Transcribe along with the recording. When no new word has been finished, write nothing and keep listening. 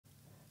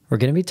We're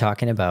going to be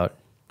talking about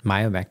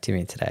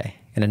myomectomy today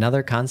in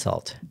another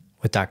consult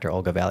with Dr.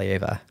 Olga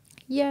Valieva.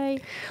 Yay.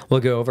 We'll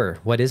go over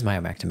what is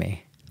myomectomy.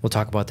 We'll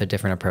talk about the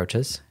different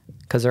approaches,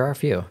 because there are a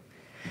few.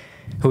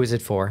 Who is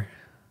it for?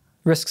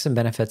 Risks and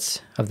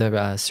benefits of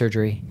the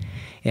surgery.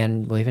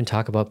 And we'll even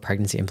talk about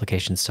pregnancy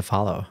implications to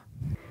follow.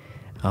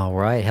 All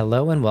right.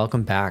 Hello and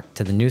welcome back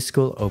to the New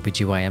School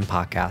ObGYN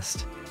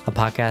podcast, a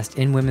podcast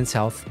in women's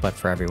health, but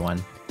for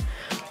everyone.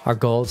 Our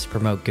goal is to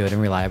promote good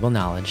and reliable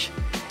knowledge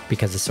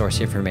because the source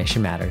of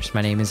information matters.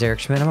 My name is Eric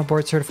Schmidt. I'm a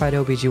board-certified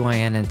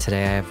ObGYN, and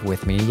today I have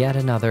with me yet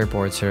another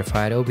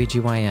board-certified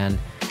ObGYN,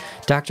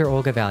 Dr.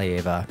 Olga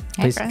Valieva.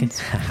 Hi,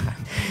 friends.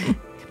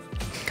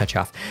 Cut you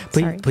off.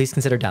 Please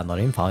consider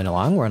downloading and following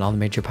along. We're on all the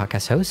major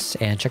podcast hosts,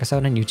 and check us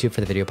out on YouTube for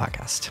the video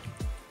podcast.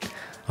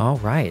 All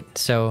right.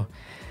 So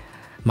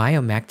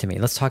myomectomy.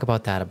 Let's talk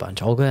about that a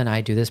bunch. Olga and I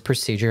do this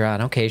procedure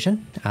on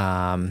occasion.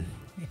 Probably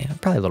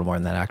a little more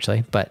than that,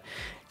 actually. But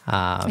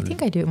I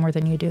think I do it more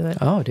than you do it.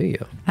 Oh, do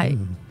you?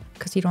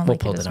 Because you don't We'll like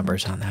pull it the as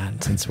numbers much. on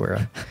that since we're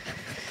a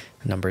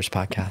numbers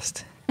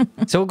podcast.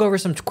 So we'll go over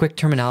some quick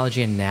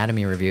terminology and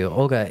anatomy review.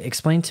 Olga,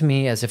 explain to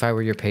me, as if I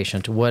were your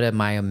patient, what a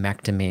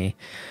myomectomy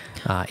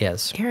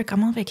is. Eric,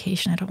 I'm on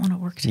vacation. I don't want to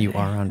work today. You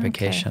are on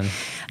vacation.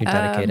 You're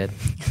dedicated.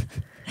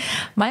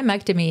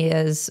 Myomectomy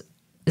is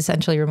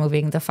essentially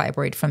removing the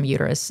fibroid from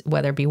uterus,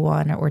 whether it be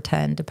 1 or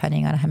 10,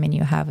 depending on how many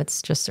you have.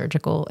 It's just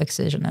surgical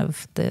excision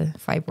of the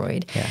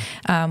fibroid.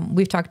 Yeah.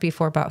 We've talked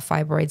before about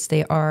fibroids.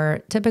 They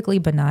are typically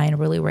benign,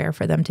 really rare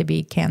for them to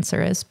be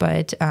cancerous,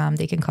 but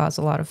they can cause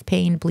a lot of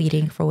pain,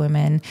 bleeding for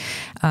women,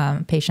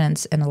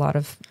 patients, and a lot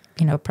of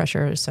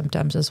pressure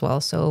symptoms as well.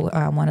 So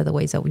one of the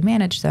ways that we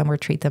manage them or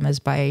treat them is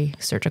by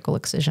surgical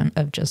excision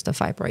of just the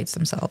fibroids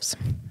themselves.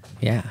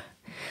 Yeah.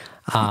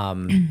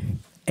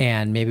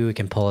 And maybe we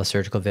can pull a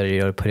surgical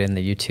video to put in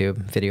the YouTube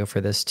video for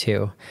this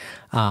too.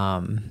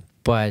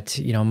 But,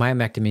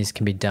 myomectomies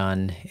can be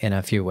done in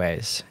a few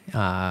ways.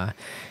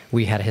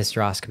 We had a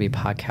hysteroscopy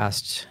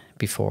podcast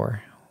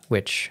before,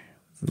 which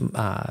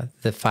the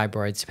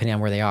fibroids, depending on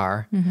where they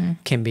are,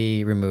 can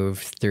be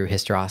removed through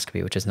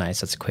hysteroscopy, which is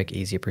nice. That's a quick,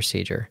 easy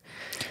procedure.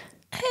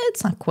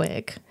 It's not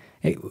quick.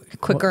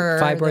 Quicker.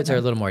 Fibroids are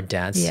a little more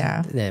dense.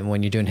 Yeah. Than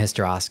when you're doing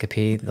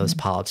hysteroscopy. Those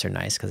polyps are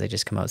nice because they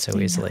just come out so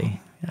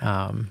easily.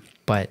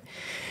 But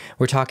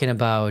we're talking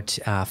about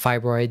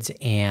fibroids,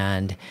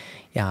 and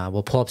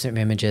we'll pull up some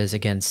images.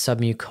 Again,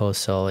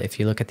 submucosal. If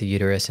you look at the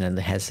uterus and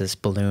it has this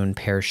balloon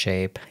pear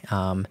shape,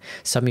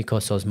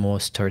 submucosal is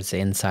most towards the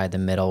inside, the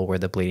middle, where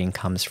the bleeding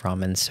comes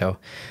from. And so,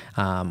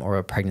 or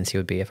a pregnancy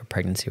would be if a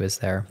pregnancy was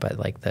there. But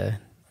like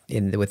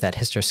with that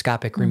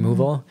hysteroscopic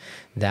removal,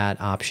 that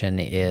option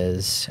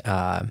is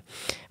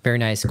very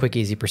nice, quick,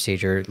 easy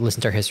procedure. Listen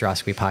to our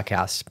hysteroscopy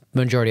podcast.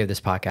 Majority of this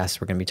podcast,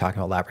 we're going to be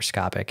talking about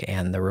laparoscopic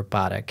and the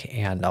robotic,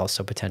 and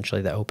also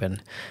potentially the open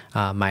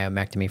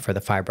myomectomy for the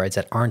fibroids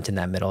that aren't in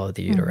that middle of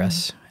the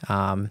uterus.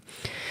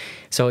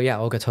 So yeah,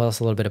 Olga, tell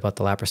us a little bit about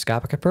the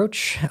laparoscopic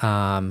approach,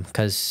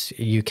 because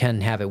you can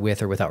have it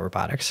with or without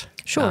robotics.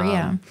 Sure,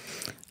 yeah.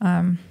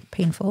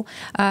 Painful.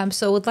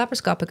 So with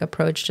laparoscopic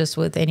approach, just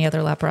with any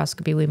other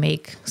laparoscopy, we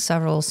make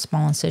several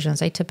small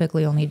incisions. I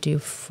typically only do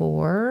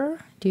 4.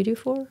 Do you do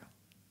 4?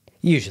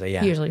 Usually,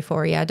 yeah. Usually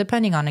 4, yeah.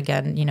 Depending on,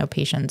 again,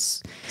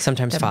 patients.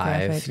 Sometimes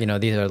 5.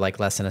 These are like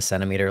less than a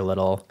centimeter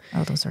little.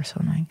 Oh, those are so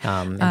annoying.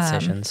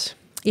 Incisions.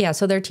 Yeah,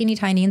 so they're teeny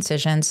tiny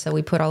incisions. So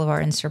we put all of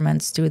our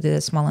instruments through the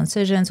small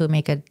incisions. We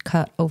make a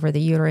cut over the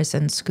uterus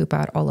and scoop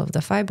out all of the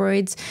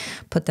fibroids,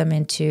 put them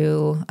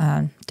into,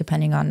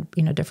 depending on,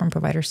 different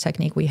providers'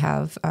 technique, we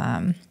have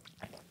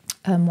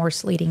a more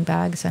slating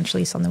bag,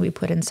 essentially something we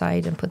put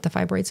inside and put the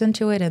fibroids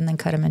into it, and then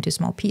cut them into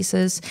small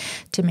pieces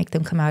to make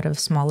them come out of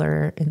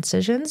smaller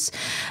incisions.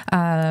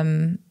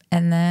 And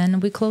then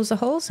we close the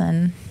holes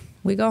and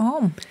we go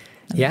home.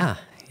 Yeah.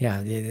 Yeah,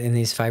 in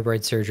these fibroid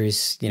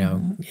surgeries,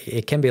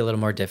 it can be a little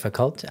more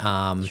difficult.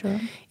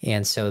 Sure.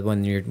 And so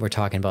when we're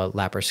talking about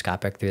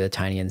laparoscopic through the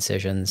tiny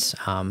incisions,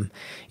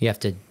 you have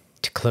to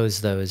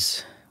close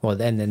those. Well,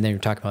 then you're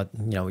talking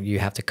about, you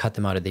have to cut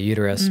them out of the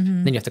uterus.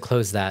 Then you have to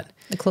close that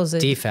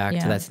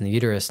defect that's in the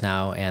uterus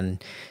now.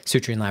 And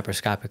suturing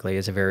laparoscopically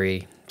is a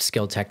very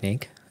skilled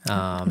technique.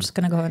 I'm just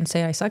going to go ahead and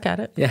say I suck at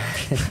it. Yeah,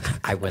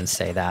 I wouldn't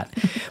say that.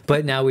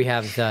 But now we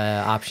have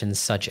the options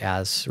such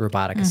as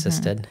robotic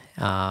assisted,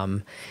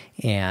 and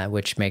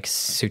which makes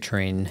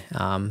suturing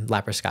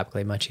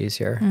laparoscopically much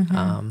easier.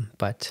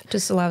 But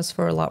just allows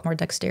for a lot more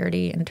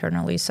dexterity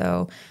internally.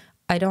 So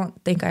I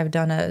don't think I've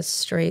done a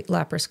straight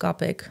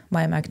laparoscopic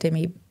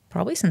myomectomy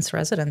probably since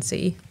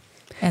residency.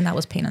 And that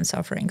was pain and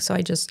suffering. So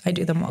I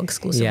do them all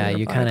exclusively. Yeah,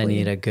 you kind of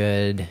need a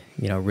good,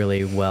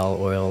 really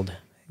well-oiled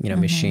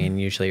machine.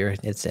 Usually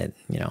it's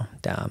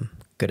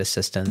good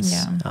assistance,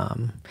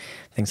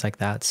 things like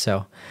that.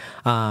 So,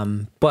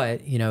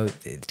 but,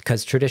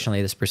 because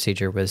traditionally this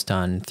procedure was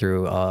done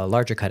through a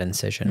larger cut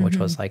incision, which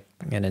was like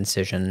an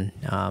incision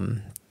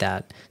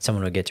that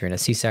someone would get during a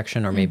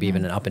C-section, or maybe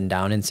even an up and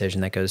down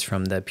incision that goes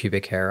from the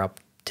pubic hair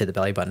up to the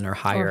belly button or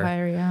higher. Or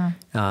higher,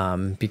 yeah.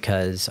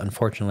 Because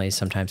unfortunately,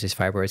 sometimes these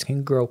fibroids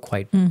can grow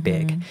quite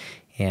big.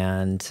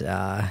 And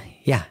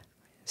yeah,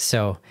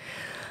 so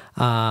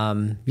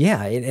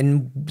yeah,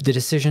 and the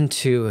decision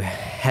to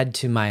head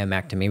to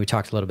myomectomy, we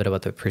talked a little bit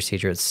about the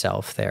procedure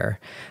itself there.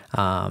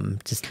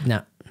 Just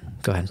now,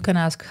 go ahead. I was going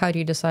to ask, how do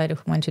you decide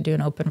when to do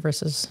an open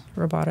versus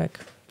robotic?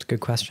 It's a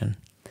good question.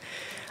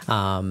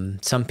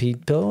 Some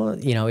people,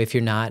 you know, if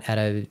you're not at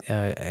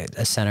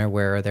a center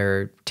where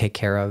they take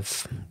care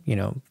of, you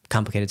know,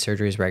 complicated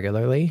surgeries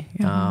regularly,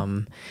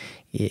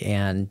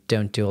 and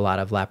don't do a lot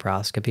of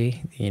laparoscopy,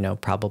 you know,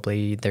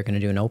 probably they're going to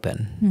do an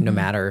open, no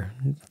matter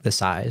the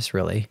size,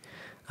 really.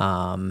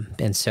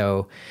 And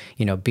so,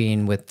 you know,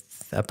 being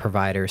with a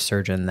provider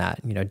surgeon that,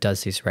 you know,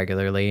 does these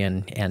regularly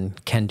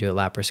and can do it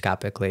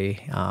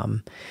laparoscopically,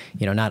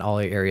 you know, not all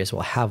areas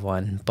will have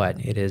one, but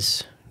it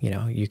is, you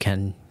know, you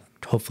can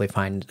hopefully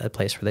find a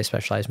place where they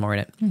specialize more in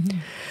it.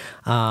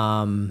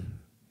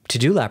 To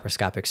do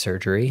laparoscopic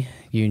surgery,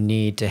 you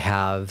need to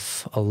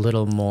have a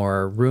little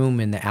more room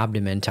in the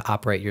abdomen to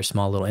operate your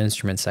small little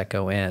instruments that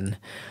go in.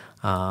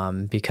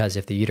 Because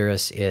if the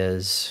uterus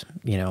is,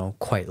 you know,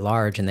 quite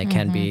large, and they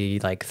can be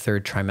like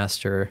third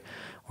trimester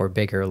or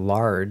bigger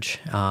large,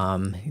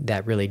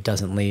 that really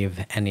doesn't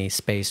leave any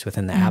space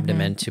within the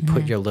abdomen to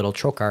put your little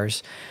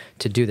trocars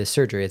to do the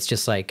surgery. It's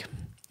just like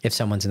if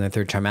someone's in their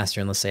third trimester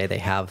and let's say they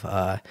have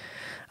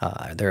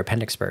their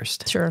appendix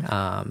burst. Sure.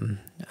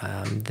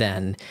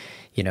 Then,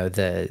 you know,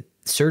 the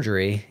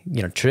surgery,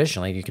 you know,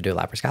 traditionally you could do it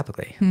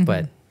laparoscopically,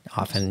 but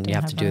often you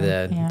have to do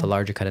the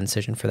larger cut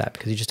incision for that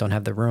because you just don't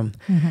have the room.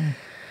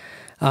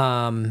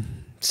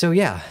 So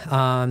yeah,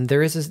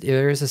 there is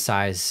a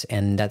size,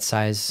 and that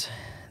size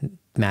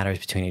matters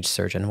between each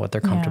surgeon, what they're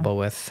comfortable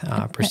with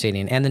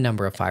proceeding, and the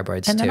number of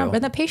fibroids and too.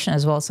 And the patient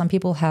as well. Some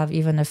people have,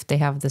 even if they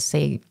have the,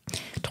 say,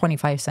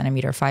 25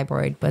 centimeter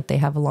fibroid, but they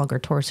have a longer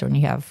torso and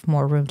you have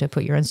more room to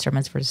put your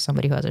instruments versus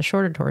somebody who has a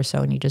shorter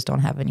torso and you just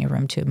don't have any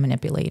room to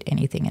manipulate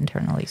anything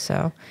internally.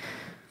 So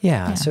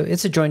yeah, so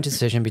it's a joint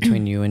decision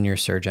between you and your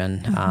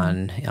surgeon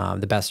on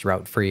the best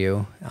route for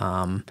you.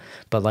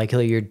 But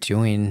likely you're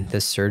doing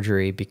this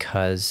surgery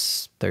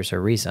because there's a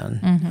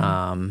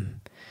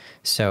reason.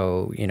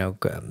 So, you know,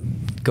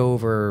 go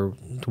over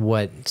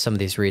what some of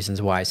these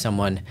reasons why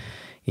someone,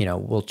 you know,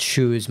 will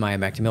choose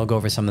myomectomy. We'll go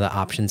over some of the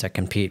options that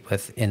compete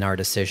in our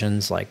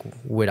decisions, like,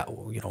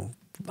 you know,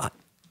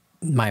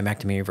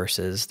 myomectomy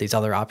versus these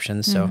other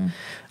options. So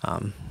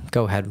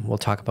go ahead. We'll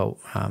talk about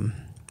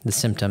the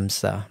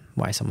symptoms,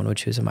 why someone would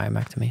choose a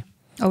myomectomy.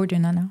 Oh, we're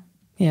doing that now?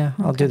 Yeah,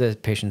 I'll do the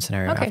patient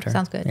scenario after. Okay,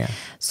 sounds good. Yeah.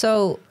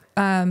 So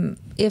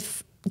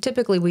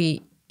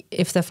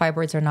if the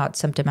fibroids are not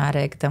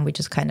symptomatic, then we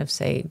just kind of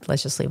say,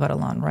 let's just leave it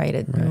alone, right?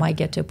 It might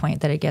get to a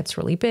point that it gets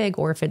really big,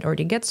 or if it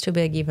already gets too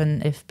big,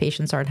 even if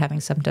patients aren't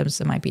having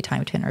symptoms, it might be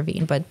time to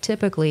intervene. But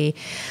typically,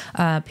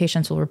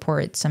 patients will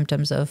report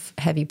symptoms of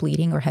heavy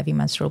bleeding or heavy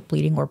menstrual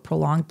bleeding or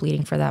prolonged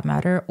bleeding for that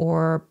matter,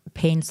 or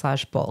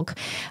pain/bulk,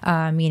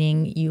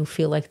 meaning you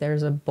feel like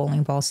there's a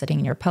bowling ball sitting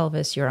in your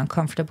pelvis, you're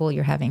uncomfortable,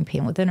 you're having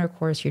pain with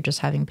intercourse, you're just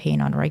having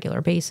pain on a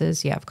regular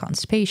basis, you have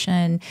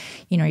constipation,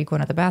 you know, you're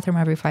going to the bathroom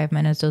every 5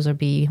 minutes. Those would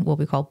be what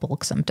we call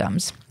bulk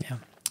symptoms. Yeah.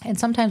 And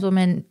sometimes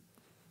women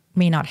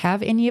may not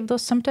have any of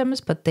those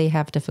symptoms, but they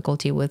have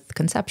difficulty with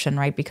conception,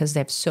 right? Because they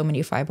have so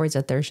many fibroids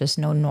that there's just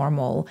no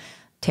normal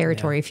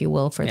territory, if you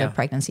will, for the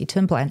pregnancy to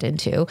implant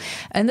into.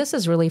 And this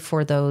is really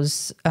for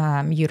those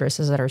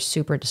uteruses that are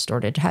super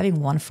distorted.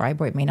 Having one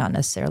fibroid may not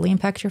necessarily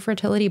impact your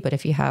fertility, but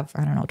if you have,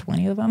 I don't know,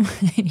 20 of them,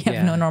 and you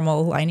have no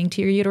normal lining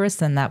to your uterus,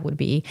 then that would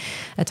be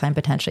a time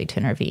potentially to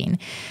intervene.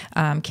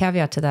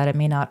 Caveat to that, it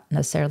may not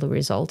necessarily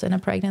result in a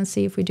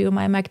pregnancy if we do a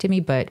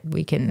myomectomy, but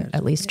we can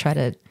at least try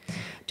to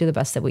do the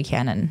best that we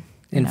can. And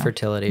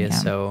infertility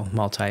is so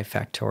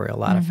multifactorial, a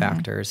lot of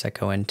factors that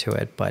go into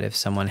it. But if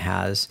someone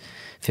has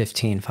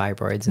 15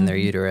 fibroids in their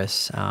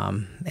uterus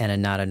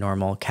and not a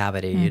normal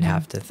cavity, you'd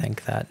have to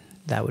think that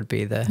that would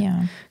be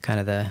the kind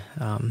of the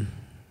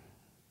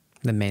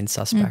main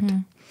suspect.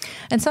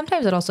 And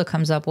sometimes it also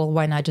comes up, well,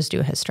 why not just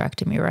do a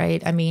hysterectomy,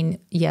 right? I mean,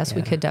 yes,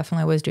 we could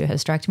definitely always do a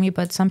hysterectomy,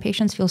 but some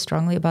patients feel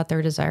strongly about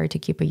their desire to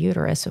keep a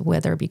uterus,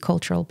 whether it be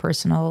cultural,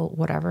 personal,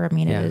 whatever. I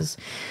mean, it is...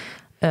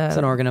 it's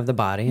an organ of the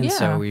body, and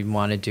so we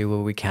want to do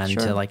what we can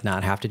to like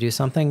not have to do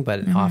something,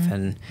 but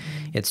often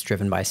it's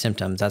driven by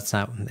symptoms. That's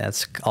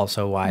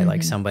also why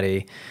like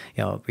somebody,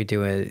 you know,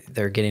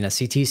 they're getting a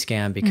CT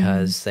scan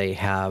because they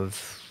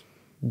have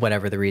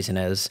whatever the reason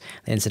is,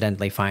 they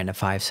incidentally find a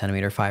 5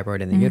 centimeter fibroid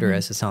in the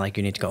uterus. It's not like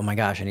you need to go, oh my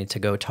gosh, I need to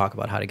go talk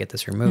about how to get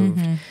this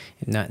removed.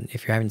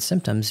 If you're having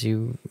symptoms,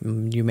 you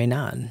may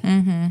not.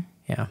 I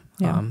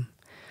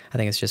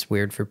think it's just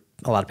weird for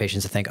a lot of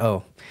patients to think,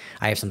 oh,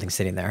 I have something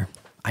sitting there,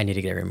 I need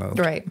to get it removed.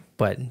 Right.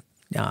 But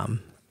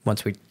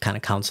once we kind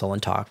of counsel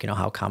and talk, you know,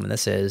 how common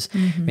this is,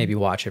 maybe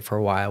watch it for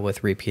a while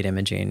with repeat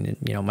imaging,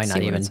 you know, might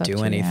not even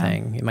do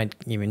anything. It might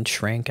even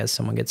shrink as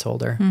someone gets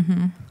older.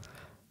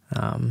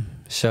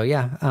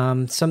 Some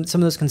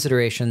of those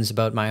considerations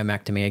about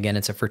myomectomy, again,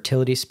 it's a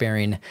fertility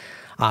sparing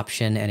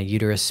option and a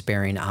uterus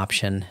sparing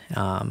option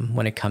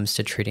when it comes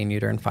to treating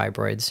uterine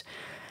fibroids.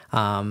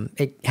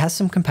 It has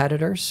some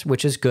competitors,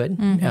 which is good.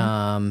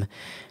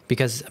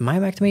 Because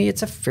myomectomy,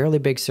 it's a fairly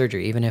big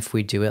surgery, even if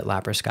we do it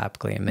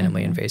laparoscopically and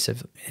minimally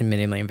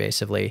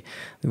invasively.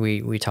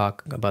 We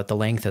talk about the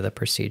length of the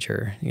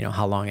procedure, you know,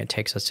 how long it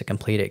takes us to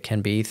complete it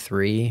can be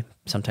 3,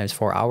 sometimes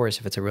 4 hours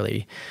if it's a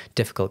really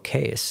difficult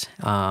case.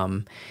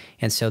 And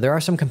so there are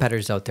some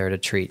competitors out there to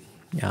treat,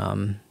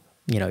 you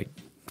know,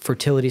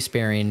 fertility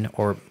sparing,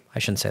 or I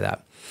shouldn't say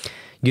that,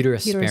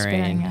 uterus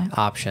sparing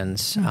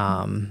options.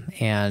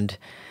 And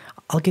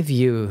I'll give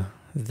you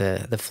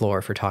the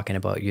floor for talking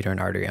about uterine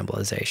artery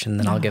embolization.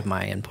 Then I'll give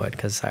my input,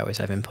 because I always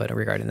have input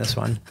regarding this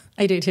one.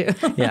 I do too.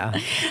 Yeah.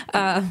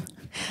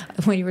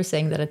 When you were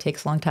saying that it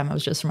takes a long time, I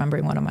was just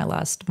remembering one of my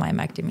last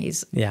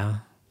myomectomies. Yeah.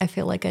 I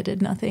feel like I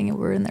did nothing, and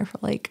we were in there for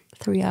like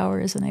 3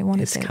 hours, and I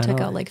wanted to say I took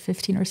out like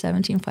 15 or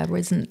 17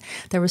 fibroids, and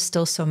there was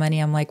still so many.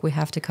 I'm like, we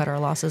have to cut our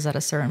losses at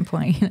a certain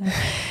point.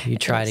 You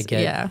try to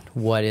get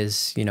what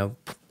is, you know,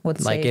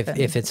 what's like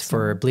if it's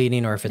for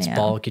bleeding or if it's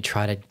bulk, you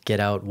try to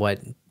get out what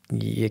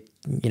you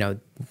know,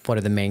 what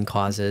are the main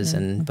causes.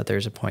 And but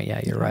there's a point,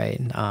 you're right,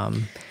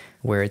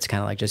 where it's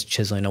kind of like just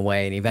chiseling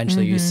away, and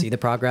eventually you see the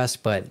progress,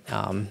 but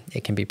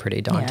it can be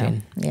pretty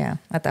daunting. Yeah.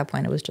 At that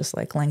point, it was just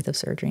like length of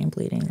surgery and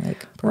bleeding, like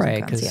pros right.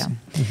 and cons,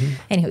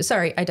 Anywho,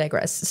 sorry, I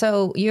digress.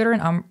 So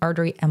uterine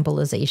artery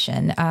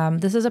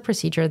embolization. This is a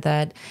procedure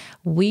that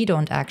we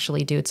don't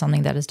actually do. It's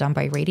something that is done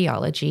by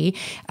radiology.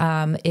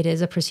 It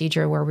is a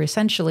procedure where we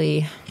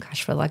essentially,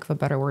 gosh, for lack of a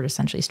better word,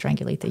 essentially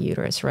strangulate the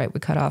uterus, right?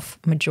 We cut off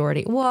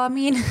majority. Well, I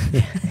mean,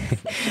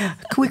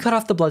 we cut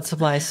off the blood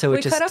supply, so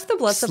it just cut off the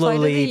blood supply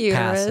to the uterus.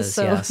 Passes.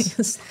 So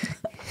yes.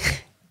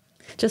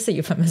 Just a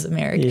euphemism,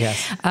 Eric.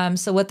 Yes.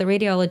 So what the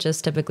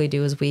radiologists typically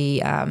do is we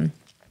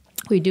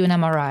do an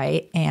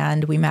MRI,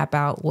 and we map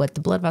out what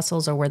the blood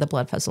vessels or where the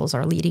blood vessels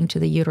are leading to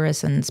the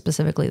uterus, and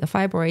specifically the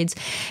fibroids.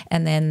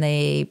 And then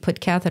they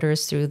put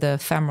catheters through the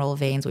femoral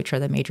veins, which are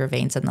the major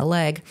veins in the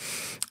leg,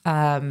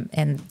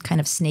 and kind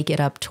of snake it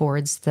up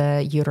towards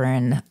the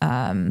uterine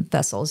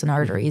vessels and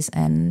arteries,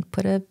 and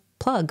put a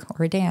plug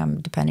or a dam,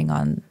 depending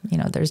on, you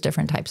know, there's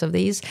different types of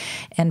these.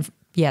 And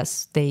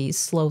yes, they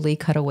slowly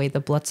cut away the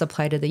blood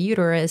supply to the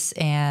uterus,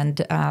 and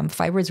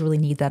fibroids really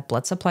need that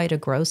blood supply to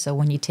grow. So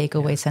when you take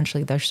away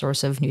essentially their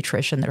source of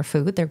nutrition, their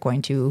food, they're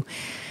going to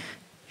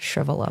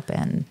shrivel up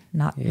and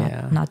not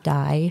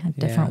die. A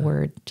different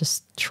word,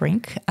 just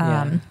shrink.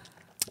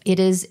 It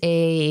is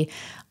an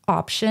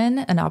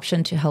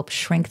option to help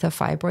shrink the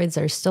fibroids.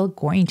 They're still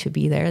going to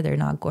be there. They're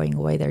not going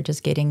away. They're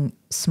just getting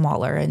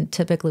smaller. And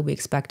typically we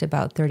expect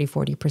about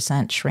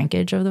 30-40%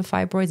 shrinkage of the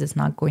fibroids. It's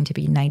not going to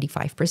be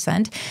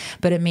 95%,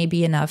 but it may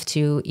be enough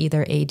to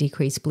either A,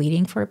 decrease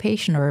bleeding for a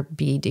patient, or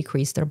B,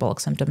 decrease their bulk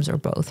symptoms, or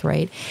both,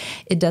 right?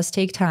 It does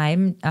take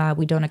time.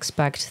 We don't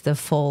expect the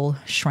full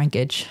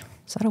shrinkage.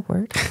 Is that a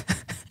word?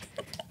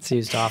 It's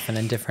used often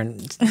in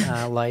different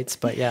lights,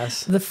 but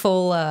yes. The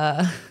full...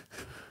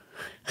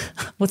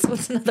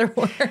 What's another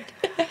word?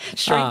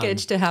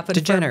 Shrinkage to happen.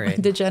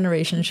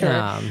 Degeneration,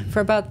 sure. For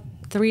about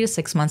 3 to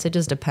 6 months. It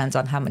just depends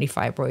on how many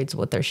fibroids,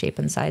 what their shape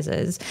and size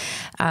is.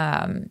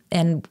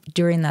 And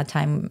during that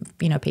time,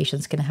 you know,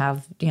 patients can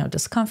have, you know,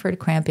 discomfort,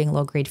 cramping,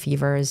 low-grade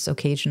fevers,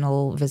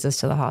 occasional visits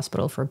to the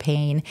hospital for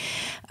pain.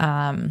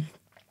 I'm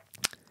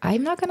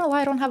not going to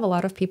lie, I don't have a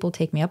lot of people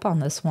take me up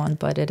on this one,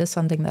 but it is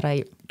something that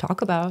I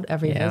talk about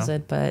every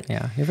visit. But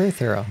you're very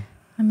thorough.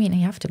 I mean,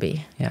 you have to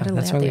be. Yeah,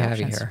 that's why we have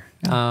you here.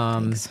 So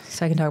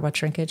I can talk about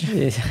shrinkage.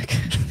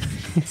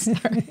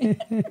 Sorry.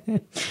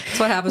 That's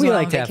what happens when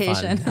I'm on vacation.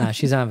 To have fun.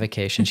 She's on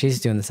vacation. She's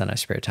doing this on her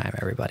spare time,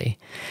 everybody.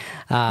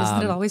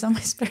 Isn't it always on my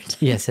spare time?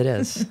 Yes, it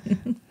is.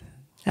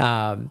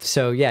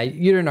 So yeah,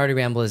 uterine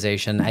artery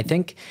embolization. I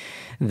think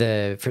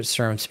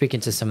I'm speaking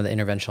to some of the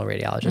interventional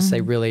radiologists,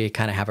 they really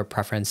kind of have a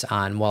preference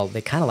on, well,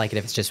 they kind of like it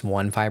if it's just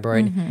one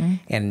fibroid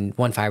and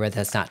one fibroid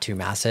that's not too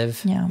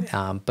massive.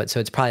 Yeah. But so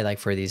it's probably like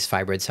for these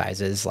fibroid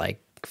sizes, like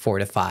 4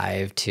 to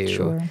 5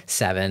 to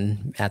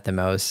 7 at the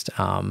most.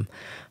 I've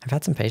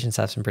had some patients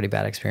have some pretty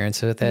bad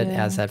experiences with it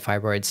as that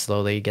fibroid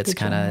slowly gets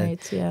kind of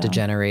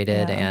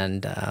degenerated.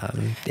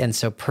 And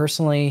so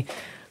personally,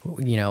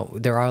 you know,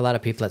 there are a lot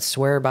of people that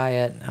swear by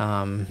it,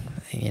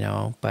 you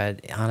know, but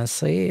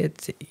honestly,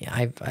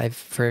 I've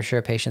for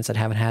sure patients that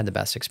haven't had the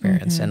best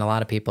experience. And a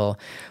lot of people,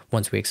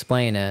 once we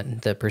explain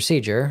it, the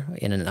procedure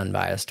in an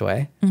unbiased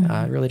way,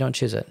 really don't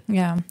choose it.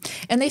 Yeah.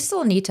 And they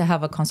still need to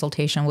have a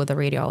consultation with a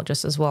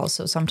radiologist as well.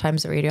 So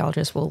sometimes the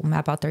radiologist will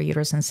map out their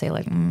uterus and say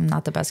like,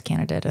 not the best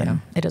candidate. And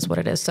it is what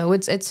it is. So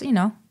it's, you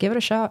know, give it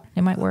a shot.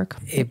 It might work.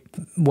 And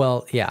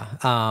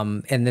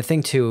the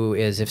thing too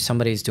is if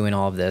somebody's doing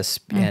all of this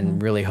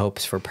and really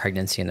hopes for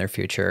pregnancy in their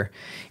future,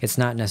 it's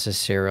not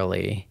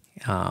necessarily,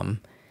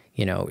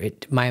 you know,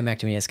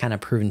 myomectomy has kind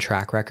of proven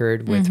track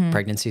record with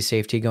pregnancy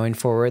safety going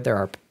forward. There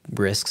are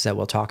risks that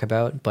we'll talk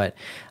about, but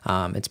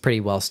it's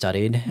pretty well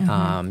studied.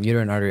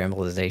 Uterine artery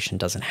embolization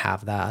doesn't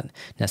have that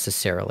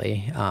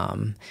necessarily.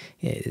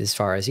 As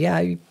far as,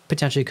 you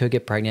potentially could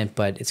get pregnant,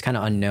 but it's kind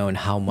of unknown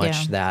how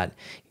much that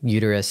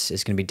uterus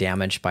is going to be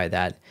damaged by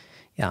that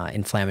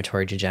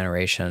inflammatory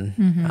degeneration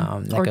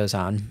that goes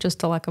on.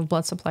 Just a lack of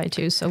blood supply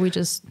too. So we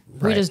just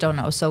don't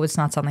know. So it's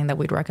not something that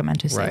we'd recommend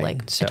to say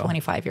like a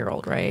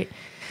 25-year-old, right?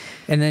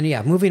 And then,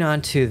 moving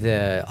on to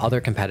the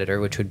other competitor,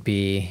 which would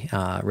be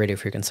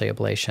radiofrequency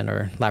ablation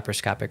or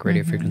laparoscopic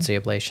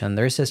radiofrequency ablation.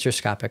 There's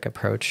hysteroscopic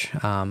approach,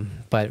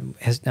 but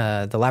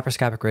the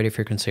laparoscopic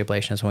radiofrequency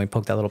ablation is when we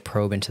poke that little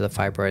probe into the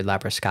fibroid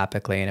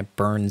laparoscopically and it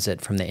burns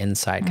it from the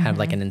inside, kind of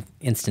like an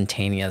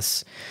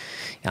instantaneous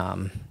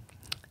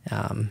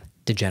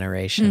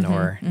degeneration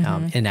or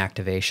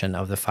inactivation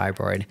of the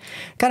fibroid.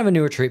 Kind of a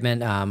newer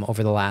treatment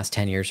over the last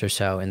 10 years or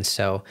so. And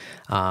so,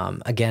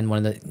 again,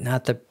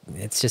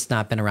 it's just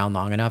not been around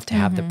long enough to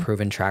have the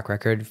proven track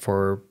record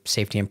for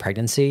safety in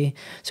pregnancy.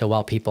 So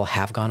while people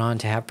have gone on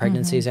to have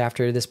pregnancies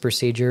after this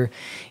procedure,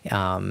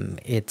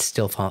 it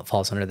still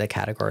falls under the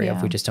category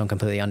of we just don't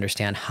completely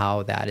understand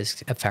how that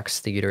affects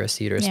the uterus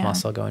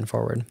muscle going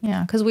forward.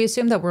 Yeah, because we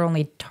assume that we're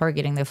only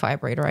targeting the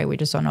fibroid, right? We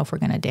just don't know if we're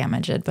going to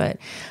damage it. But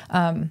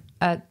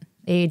at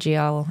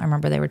AAGL, I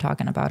remember they were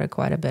talking about it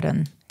quite a bit,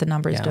 and the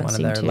numbers don't seem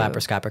to. One of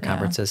their laparoscopic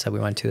conferences that we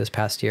went to this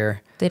past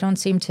year. They don't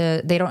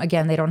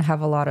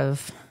have a lot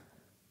of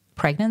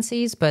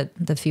pregnancies, but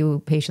the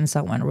few patients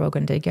that went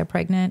Rogan did get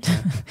pregnant.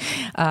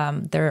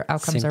 Their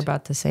outcomes are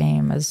about the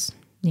same as,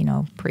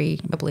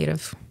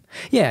 pre-ablative.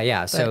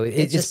 Yeah. So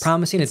it's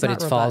promising, but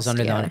it falls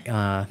under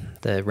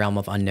the realm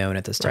of unknown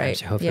at this time. Right.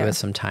 So hopefully with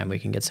some time we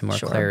can get some more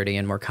clarity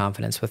and more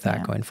confidence with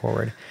that going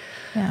forward.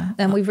 Yeah,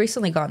 and we've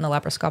recently gotten the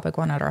laparoscopic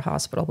one at our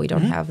hospital. We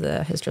don't have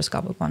the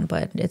hysteroscopic one,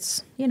 but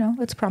it's,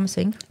 it's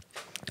promising.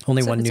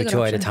 Only one new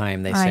toy at a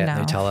time, they say.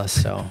 They tell us,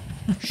 so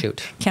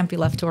shoot. Can't be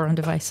left to our own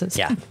devices.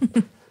 Yeah.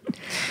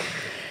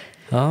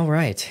 All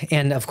right.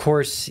 And of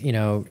course,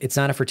 it's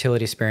not a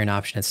fertility sparing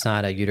option. It's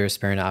not a uterus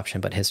sparing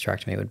option, but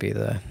hysterectomy would be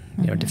the,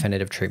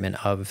 definitive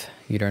treatment of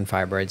uterine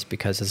fibroids,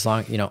 because as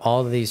long,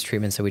 all of these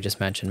treatments that we just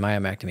mentioned,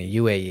 myomectomy,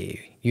 UAE,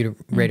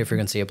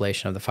 radiofrequency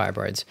ablation of the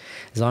fibroids,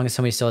 as long as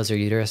somebody still has their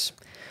uterus,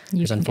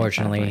 there's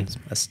unfortunately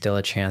still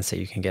a chance that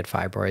you can get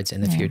fibroids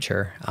in the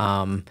future.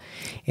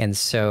 And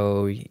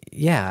so,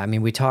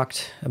 we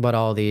talked about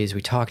all these.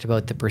 We talked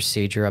about the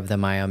procedure of the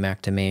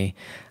myomectomy.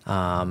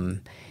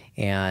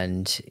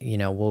 And,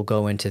 we'll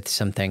go into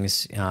some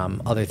things,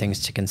 other things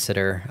to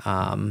consider.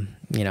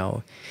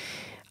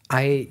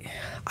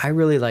 I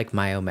really like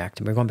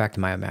myomectomy. We're going back to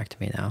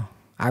myomectomy now.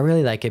 I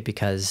really like it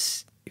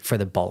because for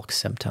the bulk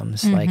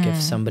symptoms, like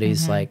if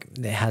somebody's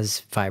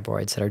has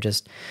fibroids that are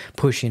just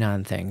pushing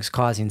on things,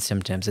 causing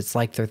symptoms, it's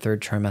like their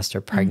third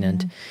trimester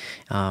pregnant.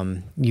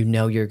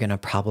 You're going to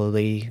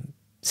probably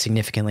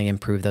significantly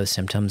improve those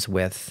symptoms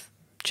with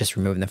just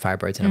removing the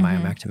fibroids in a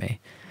myomectomy.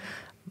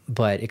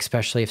 But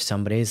especially if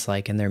somebody's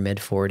like in their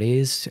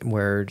mid-40s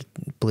where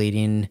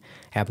bleeding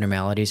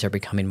abnormalities are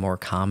becoming more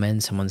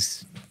common,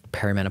 someone's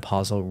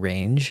perimenopausal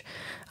range,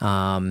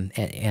 and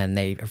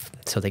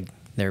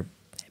they're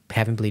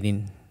having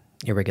bleeding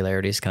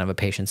irregularities, kind of a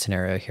patient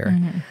scenario here.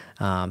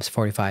 So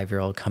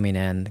 45-year-old coming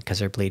in because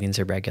their bleedings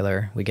are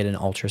regular. We get an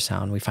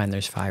ultrasound. We find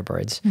there's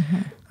fibroids.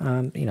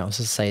 So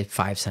let's say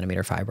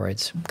 5-centimeter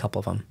fibroids, a couple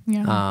of them.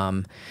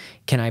 Yeah.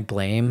 Can I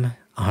blame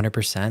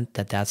 100%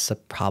 that's the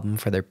problem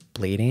for their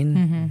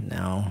bleeding?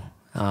 No.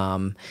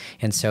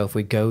 And so if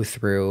we go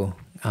through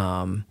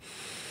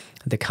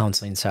the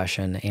counseling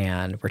session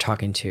and we're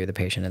talking to the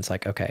patient, it's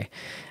like, okay,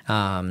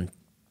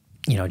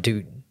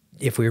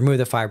 if we remove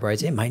the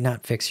fibroids, it might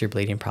not fix your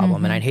bleeding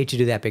problem. And I'd hate to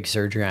do that big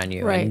surgery on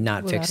you and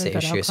not fix the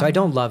issue. So I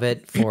don't love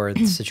it for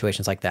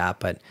situations like that,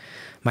 but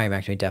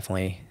myomectomy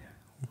definitely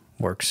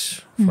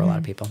works for a lot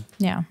of people.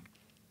 Yeah.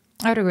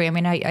 I would agree. I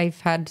mean, I've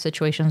had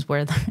situations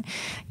where,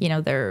 they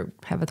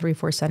have a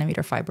 3-4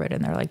 centimeter fibroid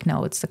and they're like,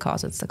 no, it's the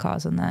cause.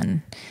 And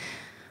then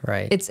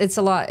it's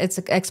a lot, it's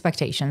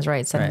expectations,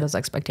 right? Setting those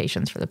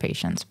expectations for the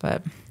patients,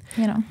 but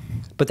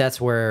But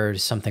that's where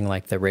something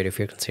like the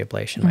radiofrequency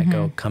ablation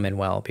might come in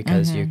well,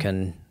 because you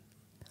can,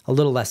 a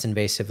little less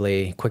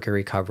invasively, quicker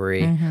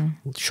recovery,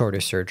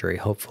 shorter surgery,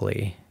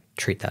 hopefully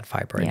treat that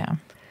fibroid. Yeah.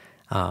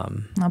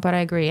 No, but I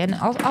agree. And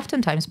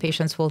oftentimes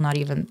patients will not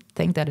even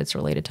think that it's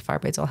related to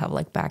fibroids. They'll have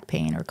like back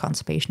pain or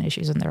constipation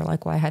issues. And they're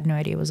like, well, I had no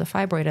idea it was a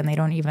fibroid. And they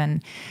don't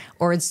even,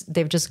 or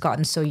they've just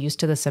gotten so used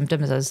to the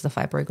symptoms as the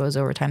fibroid goes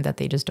over time that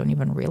they just don't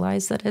even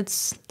realize that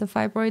it's the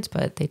fibroids,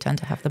 but they tend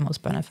to have the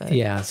most benefit.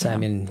 Yeah. So, I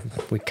mean,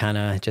 we kind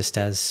of just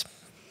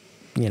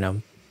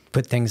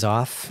put things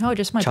off. Oh,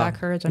 just my back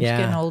hurts. I'm just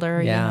getting older.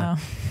 Yeah.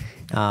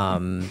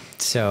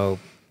 So,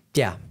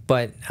 yeah.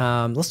 But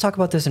let's talk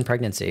about this in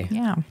pregnancy.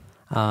 Yeah.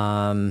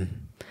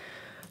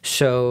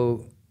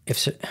 So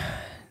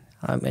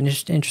I'm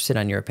just interested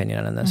on your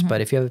opinion on this,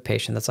 but if you have a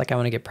patient that's like, I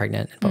want to get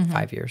pregnant in about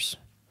 5 years,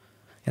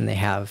 and they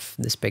have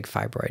this big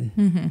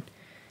fibroid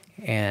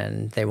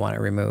and they want it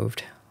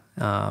removed.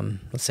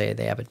 Let's say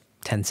they have a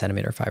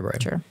 10-centimeter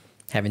fibroid,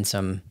 having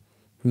some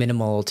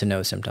minimal to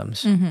no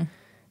symptoms,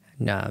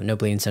 no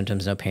bleeding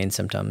symptoms, no pain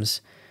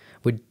symptoms.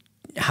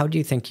 How do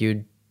you think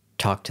you'd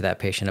talk to that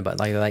patient about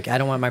like I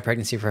don't want my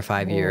pregnancy for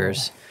 5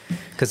 years,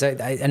 because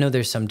I know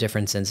there's some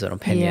differences in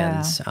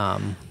opinions.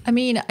 I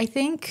mean, I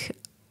think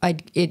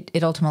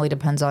It ultimately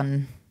depends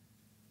on,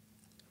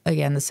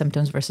 again, the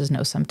symptoms versus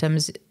no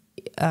symptoms.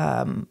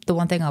 The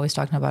one thing I was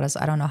talking about is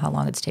I don't know how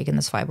long it's taken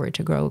this fibroid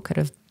to grow. Could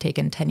have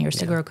taken 10 years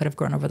to grow, could have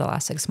grown over the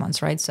last 6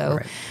 months, right? So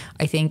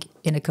I think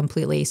in a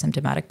completely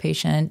asymptomatic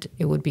patient,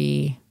 it would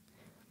be,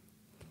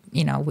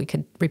 we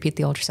could repeat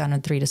the ultrasound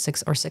in 3 to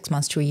 6 or 6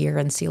 months to a year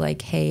and see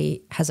like,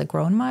 hey, has it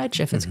grown much?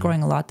 If it's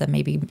growing a lot, then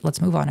maybe let's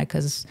move on it,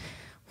 because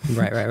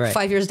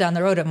 5 years down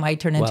the road, it might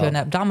turn into an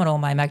abdominal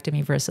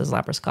myomectomy versus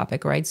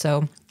laparoscopic, right?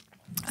 So,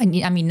 I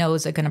mean, no,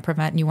 is it going to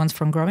prevent new ones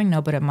from growing?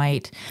 No, but it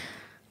might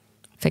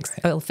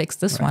it'll fix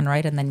this one,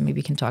 right? And then maybe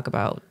you can talk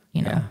about,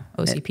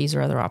 OCPs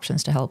or other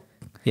options to help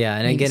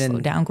and again, slow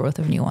down growth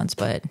of new ones,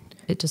 but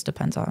it just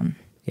depends on.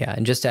 Yeah,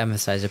 and just to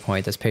emphasize the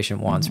point, this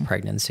patient wants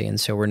pregnancy, and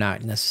so we're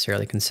not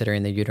necessarily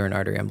considering the uterine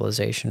artery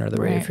embolization or the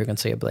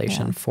radiofrequency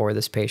ablation for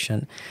this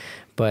patient.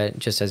 But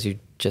just as you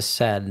just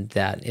said,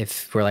 that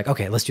if we're like,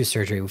 okay, let's do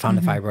surgery, we found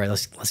the fibroid,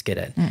 let's get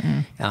it.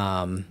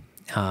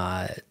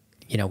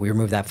 We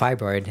remove that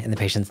fibroid, and the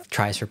patient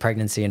tries for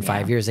pregnancy in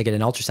 5 years. They get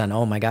an ultrasound.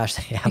 Oh my gosh,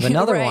 they have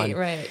another one.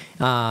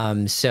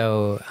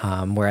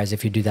 Whereas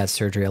if you do that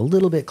surgery a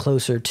little bit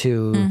closer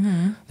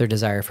to their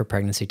desire for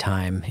pregnancy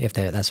time, if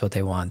that's what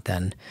they want,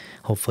 then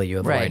hopefully you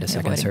avoid a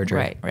second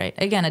surgery. Right.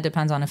 Again, it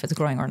depends on if it's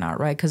growing or not,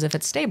 right? Because if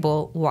it's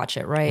stable, watch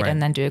it, right? And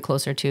then do it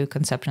closer to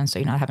conception, so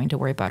you're not having to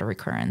worry about a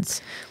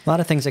recurrence. A lot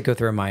of things that go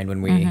through our mind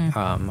when we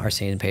are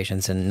seeing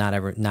patients, and not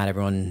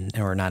everyone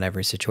or not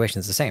every situation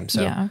is the same.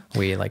 So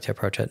we like to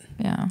approach it.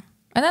 Yeah.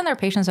 And then there are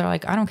patients that are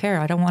like, I don't care.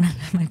 I don't want it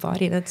in my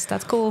body. That's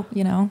cool,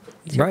 Right.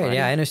 Body.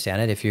 Yeah, I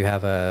understand it. If you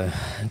have a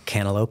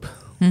cantaloupe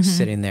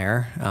sitting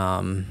there, I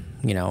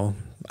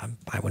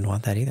wouldn't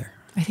want that either.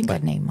 I think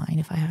I'd name mine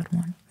if I had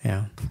one.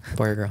 Yeah.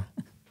 Boy or girl?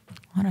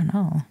 I don't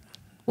know.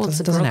 Well, it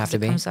doesn't have to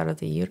be. It comes out of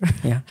the uterus.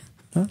 Yeah.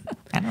 Well,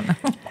 I don't know.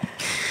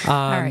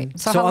 All right.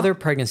 So other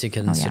pregnancy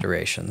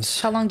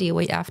considerations. How long do you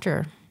wait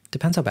after?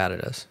 Depends how bad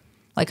it is.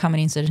 Like how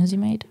many incisions you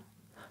made?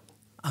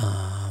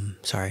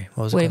 Sorry,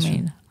 what was the question? What do you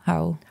mean?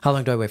 How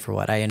long do I wait for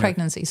what?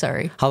 Pregnancy,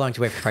 sorry. How long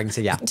to wait for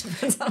pregnancy? Yeah.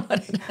 Depends on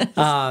what it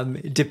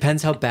is. It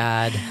depends how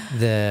bad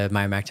the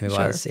myomectomy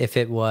was. If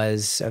it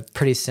was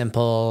pretty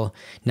simple,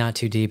 not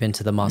too deep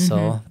into the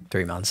muscle,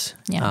 3 months.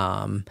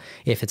 Yeah.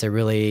 If it's a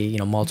really,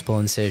 multiple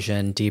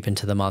incision deep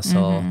into the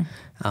muscle,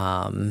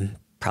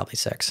 probably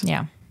 6.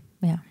 Yeah.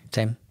 Yeah.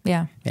 Same?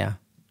 Yeah. Yeah.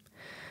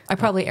 I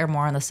probably err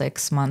more on the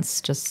 6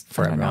 months, just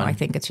for everyone. I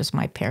think it's just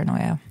my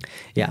paranoia.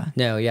 Yeah.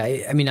 No, yeah.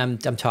 I mean, I'm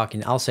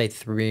talking, I'll say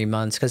 3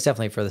 months, because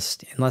definitely for this,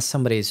 unless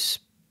somebody's,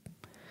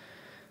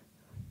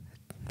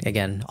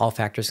 again, all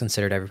factors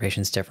considered, every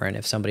patient's different.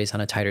 If somebody's on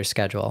a tighter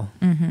schedule,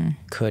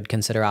 could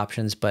consider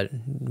options, but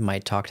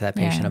might talk to that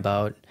patient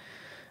about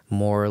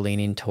more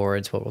leaning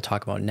towards what we'll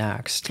talk about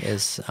next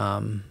is...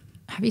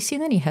 Have you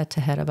seen any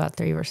head-to-head about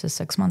 3 versus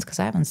 6 months? Because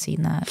I haven't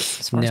seen that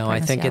as far as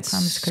pregnancy I think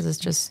outcomes, because it's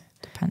just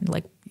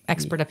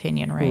expert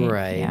opinion, right?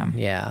 Right.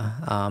 Yeah.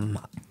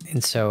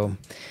 And so,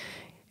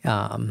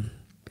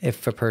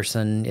 if a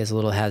person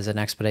has an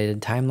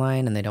expedited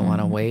timeline and they don't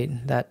want to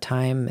wait that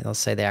time, they'll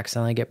say they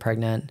accidentally get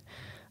pregnant.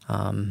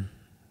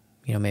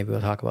 Maybe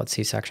we'll talk about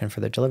C-section for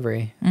the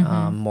delivery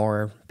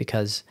more,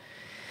 because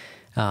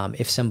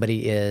if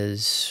somebody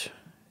is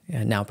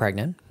now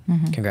pregnant,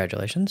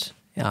 congratulations.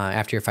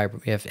 After your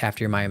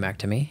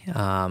myomectomy,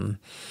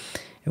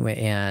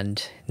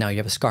 and now you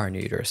have a scar in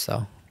your uterus,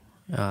 though.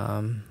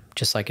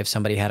 Just like if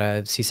somebody had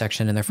a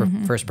C-section in their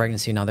first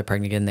pregnancy, now they're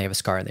pregnant again, they have a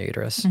scar in their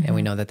uterus. And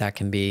we know that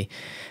can be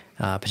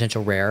a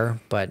potential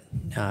rare but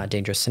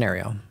dangerous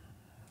scenario.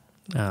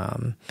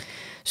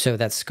 So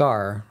that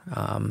scar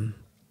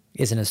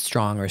isn't as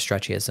strong or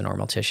stretchy as the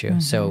normal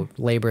tissue. So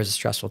labor is a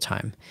stressful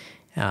time.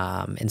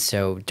 And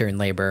so during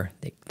labor,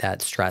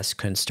 that stress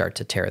can start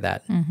to tear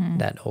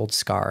that old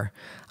scar.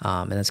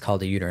 And it's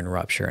called a uterine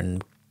rupture,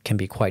 and can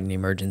be quite an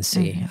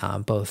emergency,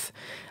 both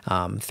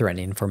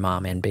threatening for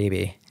mom and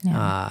baby.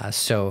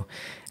 So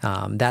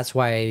that's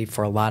why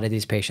for a lot of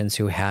these patients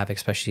who have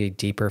especially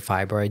deeper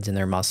fibroids in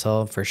their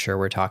muscle, for sure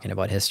we're talking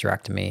about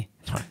hysterectomy.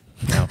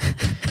 No.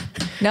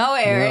 No,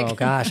 Eric. Oh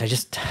gosh,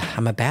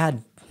 I'm a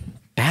bad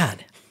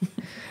doctor.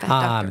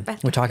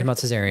 We're talking about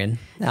cesarean,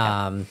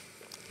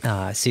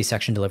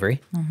 C-section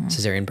delivery,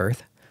 cesarean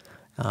birth,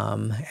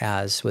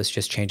 as was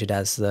just changed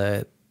as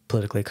the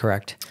politically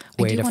correct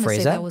way to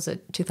phrase that was a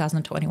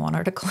 2021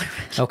 article.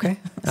 Okay.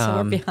 So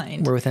we're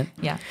behind. We're within.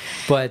 Yeah.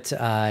 But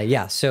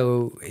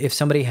so if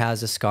somebody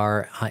has a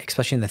scar,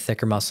 especially in the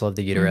thicker muscle of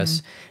the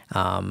uterus,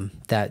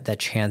 that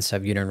chance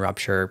of uterine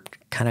rupture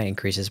kind of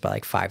increases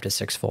by 5 to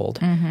 6 fold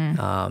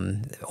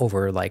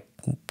over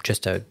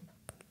just a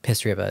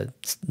history of a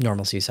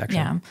normal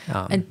C-section.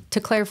 Yeah. And to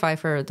clarify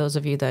for those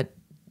of you that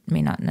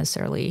may not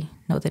necessarily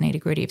know the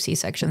nitty-gritty of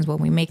C-sections, when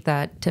we make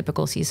that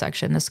typical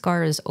C-section, the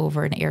scar is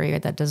over an area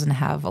that doesn't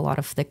have a lot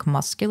of thick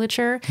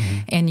musculature.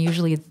 And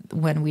usually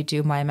when we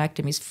do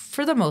myomectomies,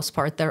 for the most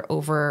part, they're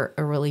over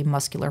a really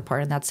muscular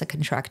part, and that's the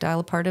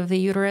contractile part of the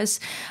uterus.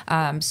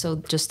 So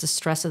just the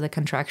stress of the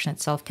contraction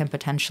itself can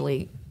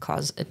potentially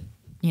cause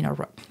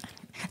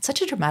It's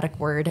such a dramatic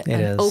word. It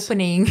is.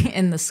 Opening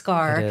in the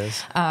scar. It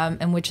is.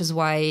 And which is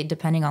why,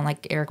 depending on,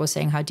 like Eric was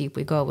saying, how deep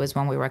we go is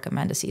when we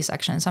recommend a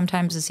C-section.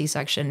 Sometimes a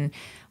C-section,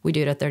 we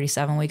do it at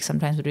 37 weeks.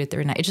 Sometimes we do it at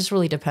 39. It just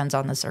really depends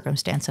on the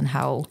circumstance and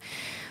how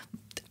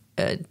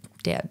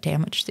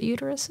damaged the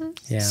uterus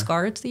is,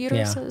 scarred the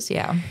uterus is.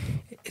 Yeah.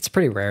 It's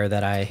pretty rare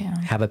that I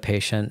have a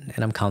patient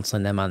and I'm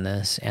counseling them on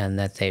this and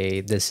that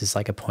this is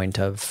like a point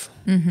of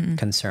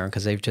concern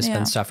because they've just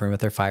been suffering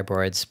with their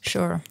fibroids.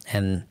 Sure.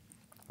 And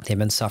they've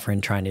been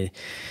suffering trying to,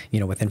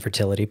 with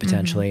infertility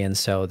potentially. And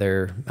so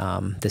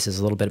this is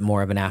a little bit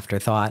more of an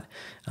afterthought.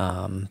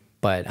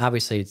 But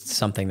obviously it's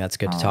something that's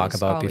good to talk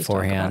about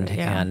beforehand.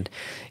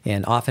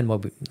 And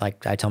often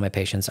like I tell my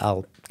patients,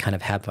 I'll kind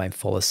of have my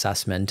full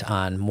assessment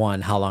on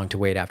 1, how long to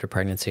wait after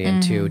pregnancy,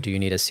 and 2, do you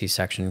need a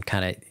C-section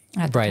kind of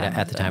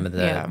at the time of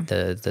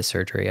the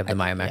surgery of the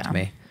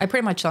myomectomy. I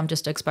pretty much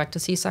just expect a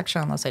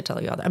C-section unless I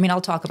tell you all that. I mean,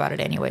 I'll talk about it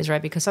anyways,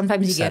 right? Because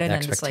sometimes you get it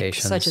and it's like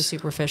such a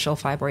superficial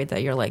fibroid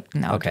that you're like,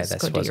 no, just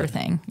go do your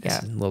thing. It's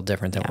a little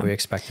different than what we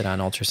expected on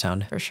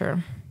ultrasound. For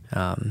sure.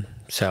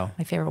 So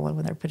my favorite one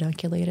when they're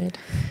pedunculated.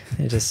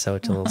 They're just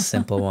such little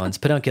simple ones.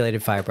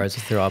 Pedunculated fibroids,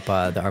 we'll throw up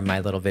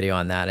my little video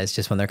on that. It's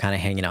just when they're kind of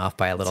hanging off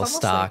by a little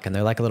stalk and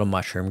they're like a little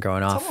mushroom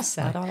growing off. It's almost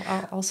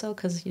sad also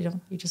because you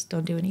just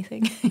don't do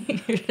anything.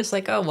 You're just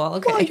like, oh, well,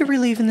 okay. Well, you're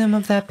relieving them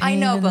of that pain. I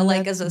know, but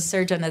like as a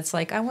surgeon, it's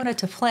like, I want it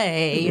to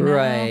play.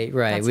 Right.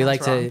 We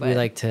like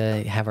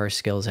to have our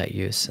skills at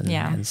use.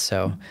 And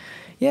so...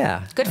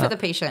 Yeah. Good for the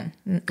patient.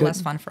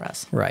 Less fun for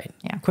us. Right.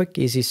 Yeah. Quick,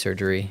 easy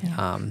surgery.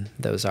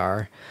 Those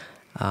are.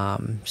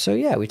 So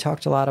yeah, we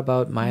talked a lot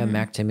about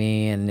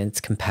myomectomy and its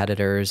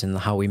competitors and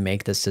how we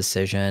make this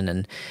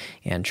decision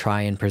and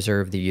try and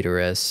preserve the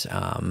uterus.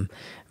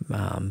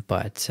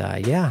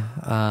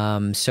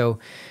 So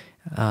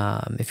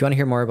if you want to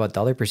hear more about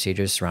the other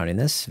procedures surrounding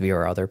this via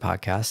our other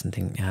podcasts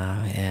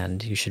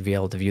and you should be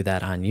able to view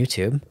that on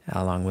YouTube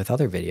along with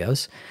other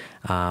videos.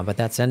 But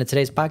that's the end of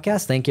today's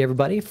podcast. Thank you,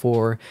 everybody,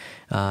 for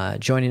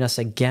joining us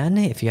again.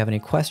 If you have any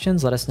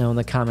questions, let us know in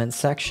the comments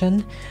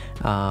section.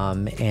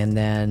 And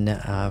then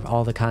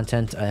all the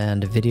content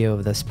and video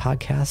of this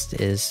podcast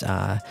is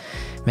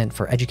meant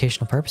for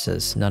educational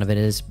purposes. None of it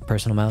is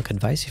personal medical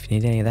advice. If you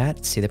need any of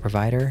that, see the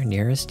provider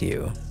nearest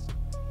you.